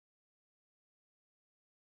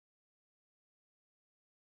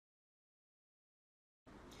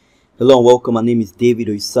Hello and welcome. My name is David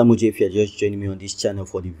or Samuel. If you are just joining me on this channel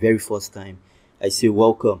for the very first time, I say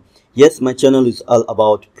welcome. Yes, my channel is all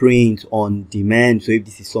about print on demand. So if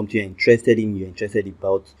this is something you're interested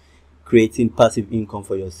about creating passive income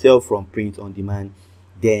for yourself from print on demand,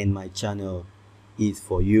 then my channel is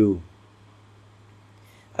for you.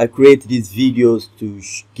 I create these videos to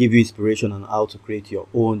give you inspiration on how to create your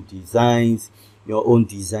own designs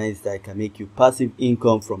that can make you passive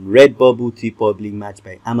income from Redbubble, TeePublic, Match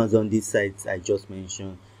by Amazon. These sites I just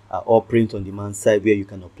mentioned are all print on demand site where you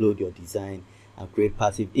can upload your design and create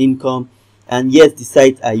passive income. And yes, the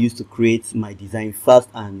site I use to create my design fast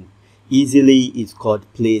and easily is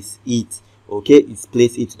called Placeit. Okay, it's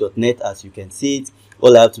placeit.net. As you can see it,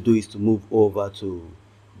 all I have to do is to move over to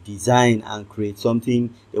design and create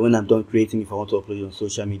something. Then when I'm done creating, if I want to upload it on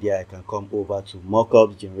social media, I can come over to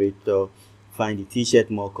mockups generator, find the t-shirt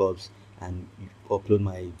mockups and upload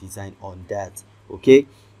my design on that. Okay,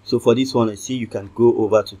 so for this one, I see you can go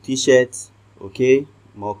over to t-shirts, okay,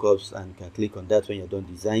 mockups, and you can click on that when you're done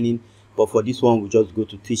designing. But for this one, we just go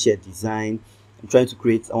to t-shirt design. I want to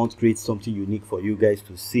create something unique for you guys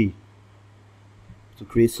to see.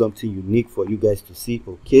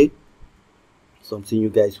 Okay, something you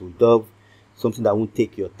guys will love, something that won't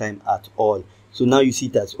take your time at all. So now you see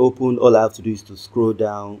that's open. All I have to do is to scroll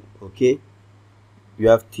down. Okay, you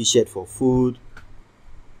have t-shirt for food,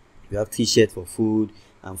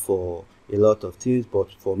 and for a lot of things,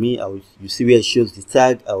 but for me, you see where it shows the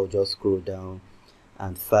tag. I will just scroll down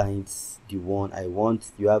and find the one I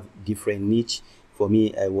want. You have different niche. For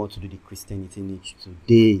me, I want to do the Christianity niche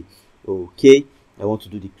today. Okay, I want to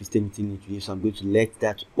do the Christianity niche today, so I'm going to let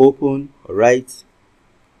that open. All right,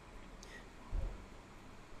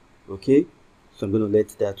 okay, so I'm going to let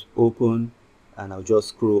that open and I'll just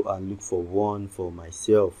scroll and look for one for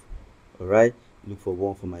myself. All right, look for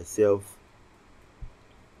one for myself.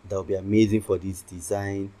 That'll be amazing for this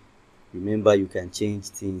design. Remember, you can change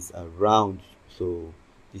things around. So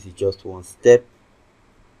this is just one step.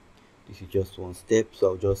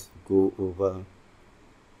 So I'll just go over.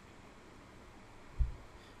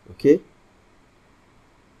 Okay,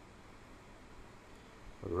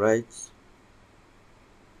 all right,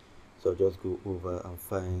 so I'll just go over and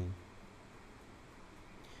find.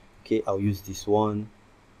 Okay, I'll use this one.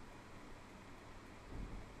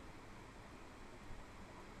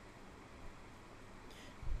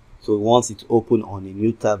 So once it's open on a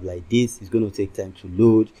new tab like this, it's going to take time to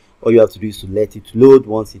load. All you have to do is to let it load.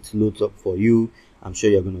 Once it loads up for you, I'm sure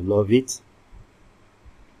you're going to love it.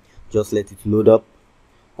 Just let it load up.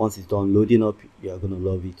 Once it's done loading up, you're going to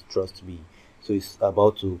love it, trust me. So it's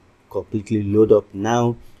about to completely load up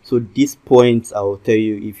now. So this point, I will tell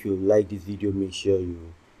you, if you like this video, make sure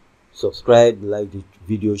you subscribe, like the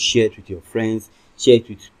video, share it with your friends, share it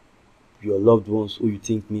with your loved ones who you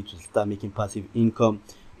think need to start making passive income.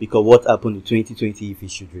 Because what happened in 2020, if it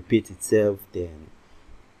should repeat itself, then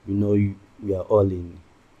you know we are all in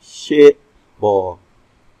shit. But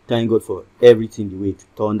thank God for everything, the way it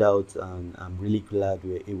turned out, and I'm really glad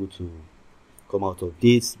we were able to come out of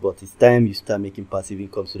this. But it's time you start making passive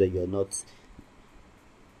income so that you're not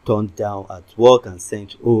turned down at work and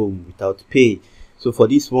sent home without pay. So for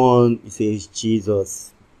this one, it says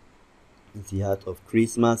Jesus is the heart of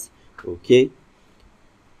Christmas. Okay,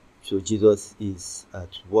 so Jesus is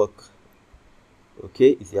at work.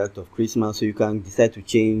 Okay, it's the act of Christmas. So you can decide to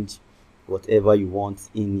change whatever you want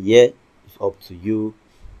in here. It's up to you.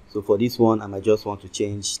 So for this one, I might just want to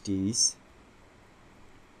change this.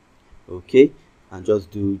 Okay, and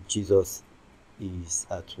just do Jesus is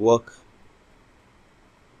at work.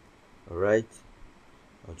 All right,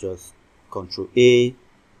 I'll just Control A,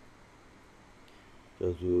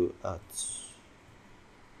 just do at.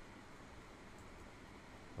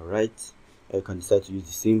 All right, you can decide to use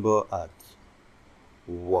the symbol at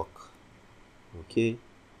work. Okay,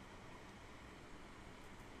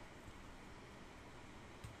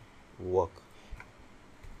 work.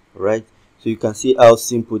 All right, so you can see how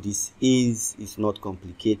simple this is. It's not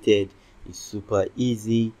complicated, it's super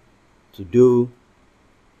easy to do.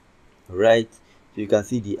 All right, so you can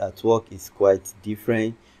see the artwork is quite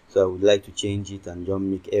different, so I would like to change it and just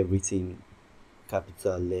make everything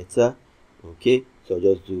capital letter. Okay, so I'll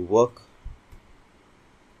just do work.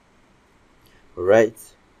 All right,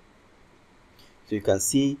 so you can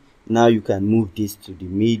see now you can move this to the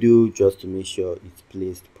middle just to make sure it's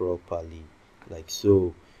placed properly, like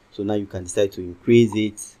so. So now you can decide to increase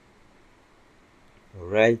it. All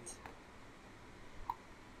right,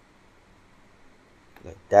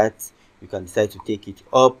 like that. You can decide to take it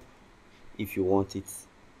up if you want it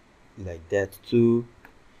like that too,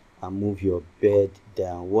 and move your bed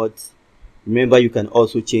downwards. Remember, you can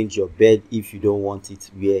also change your bed if you don't want it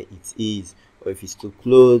where it is, or if it's too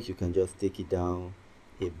close you can just take it down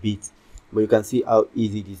a bit. But you can see how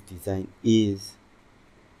easy this design is.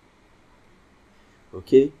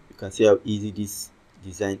 Okay, you can see how easy this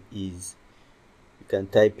design is. You can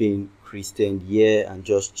type in Christian here and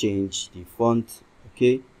just change the font.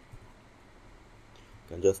 Okay, you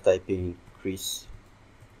can just type in Christian.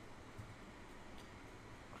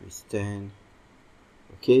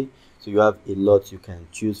 Okay, so you have a lot you can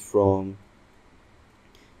choose from.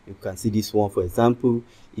 You can see this one, for example,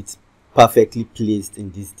 it's perfectly placed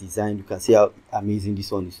in this design. You can see how amazing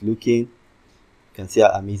this one is looking. You can see how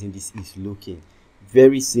amazing this is looking.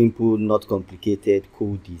 Very simple, not complicated,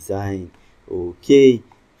 cool design. Okay,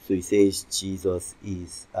 so it says Jesus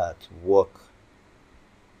is at work.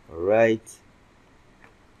 All right,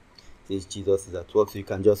 it says Jesus is at work. So you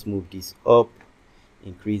can just move this up,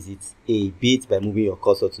 increase it a bit by moving your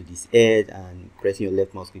cursor to this head and pressing your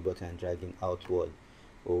left mouse click button and dragging outward.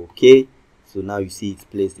 Okay, so now you see it's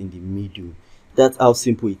placed in the middle. That's how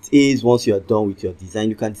simple it is. Once you are done with your design,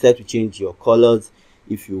 you can decide to change your colors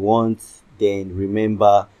if you want. Then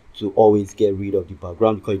remember to always get rid of the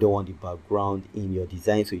background, because you don't want the background in your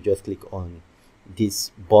design. So you just click on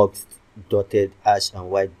this boxed dotted ash and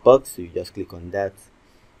white box, so you just click on that.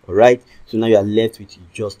 All right, so now you are left with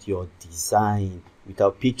just your design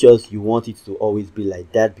without pictures. You want it to always be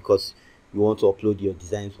like that because you want to upload your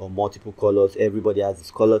designs on multiple colors. Everybody has this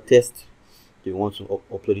color test, so you want to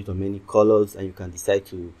upload it on many colors, and you can decide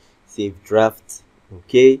to save draft.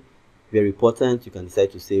 Okay, very important, you can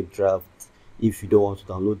decide to save draft. If you don't want to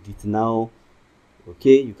download it now,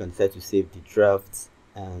 okay, you can decide to save the draft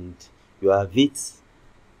and you have it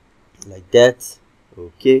like that.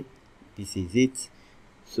 Okay, this is it.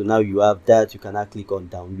 So now you have that. You can now click on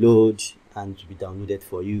download and to be downloaded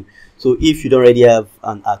for you. So if you don't already have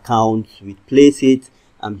an account with Placeit,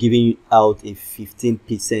 I'm giving out a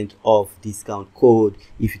 15% off discount code.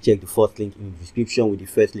 If you check the first link in the description, with the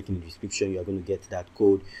first link in the description, you are going to get that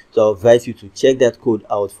code. So I advise you to check that code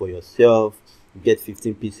out for yourself. You get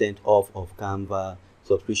 15% off of Canva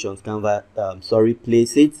subscriptions.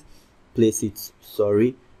 Placeit,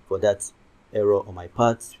 sorry for that error on my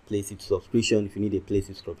part. Placeit subscription. If you need a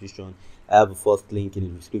Placeit subscription, I have a first link in the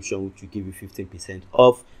description which will give you 15%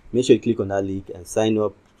 off. Make sure you click on that link and sign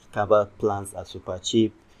up. Canva plans are super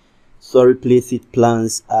cheap. Sorry, Placeit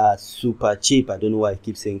plans are super cheap. I don't know why I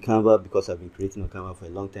keep saying Canva, because I've been creating on Canva for a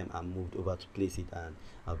long time. I moved over to Placeit and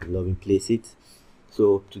I've been loving Placeit.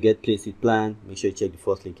 So to get Placeit plan, make sure you check the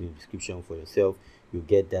first link in the description for yourself. You'll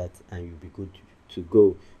get that and you'll be good to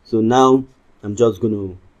go. So now I'm just going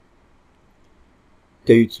to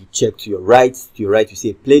tell you to check to your right. To your right, you see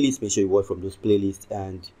a playlist. Make sure you work from those playlists,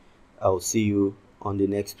 and I'll see you on the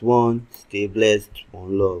next one. Stay blessed.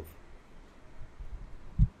 One love.